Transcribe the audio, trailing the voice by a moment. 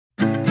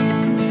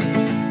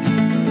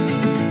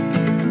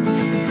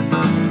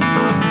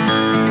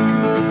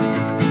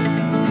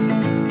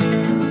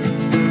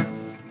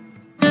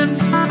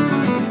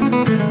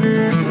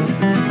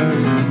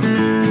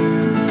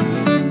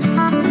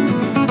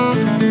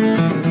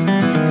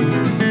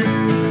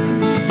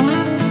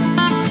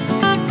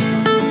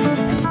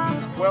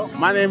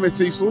My name is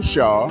Cecil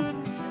Shaw,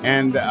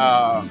 and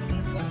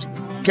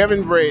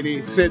Kevin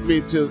Brady sent me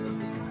to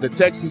the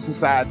Texas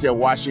Society of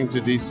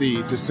Washington,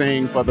 D.C. to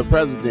sing for the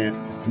president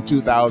in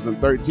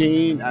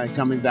 2013. I'm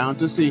coming down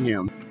to see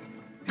him.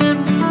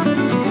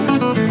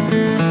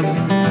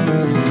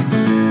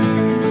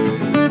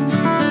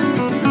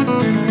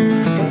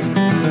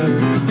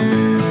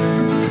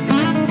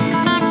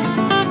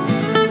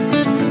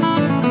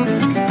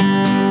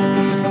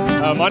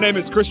 My name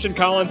is Christian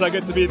Collins. I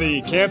get to be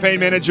the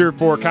campaign manager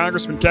for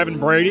Congressman Kevin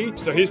Brady.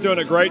 So he's doing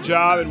a great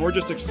job, and we're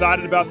just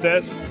excited about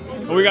this.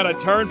 And we got to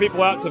turn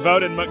people out to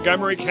vote in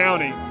Montgomery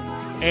County.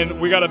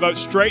 And we got to vote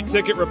straight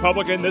ticket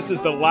Republican. This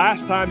is the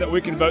last time that we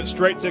can vote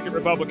straight ticket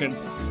Republican.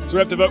 So we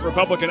have to vote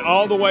Republican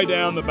all the way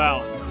down the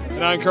ballot.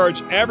 And I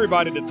encourage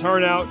everybody to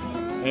turn out,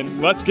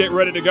 and let's get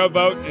ready to go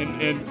vote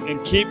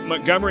and keep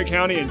Montgomery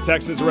County and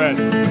Texas red.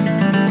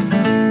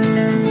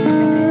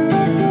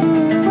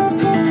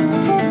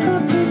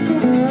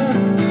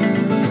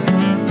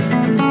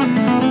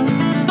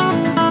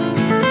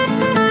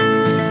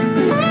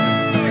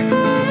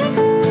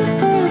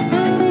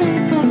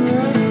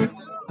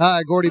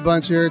 Hi, Gordy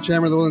Bunch here,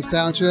 Chairman of the Woodlands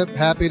Township.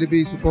 Happy to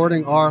be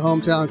supporting our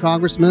hometown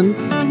congressman.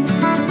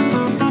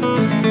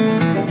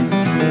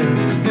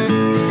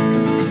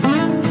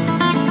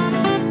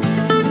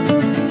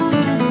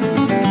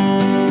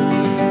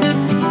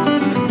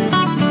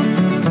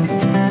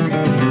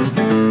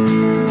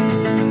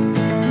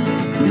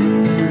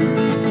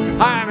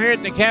 Hi, I'm here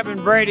at the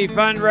Kevin Brady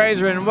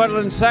fundraiser in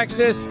Woodlands,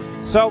 Texas.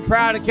 So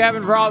proud of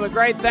Kevin for all the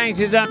great things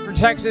he's done for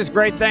Texas,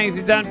 great things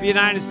he's done for the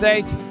United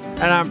States.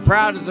 And I'm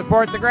proud to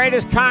support the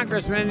greatest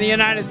congressman in the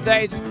United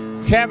States,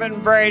 Kevin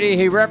Brady.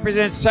 He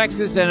represents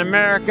Texas and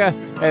America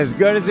as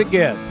good as it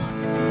gets.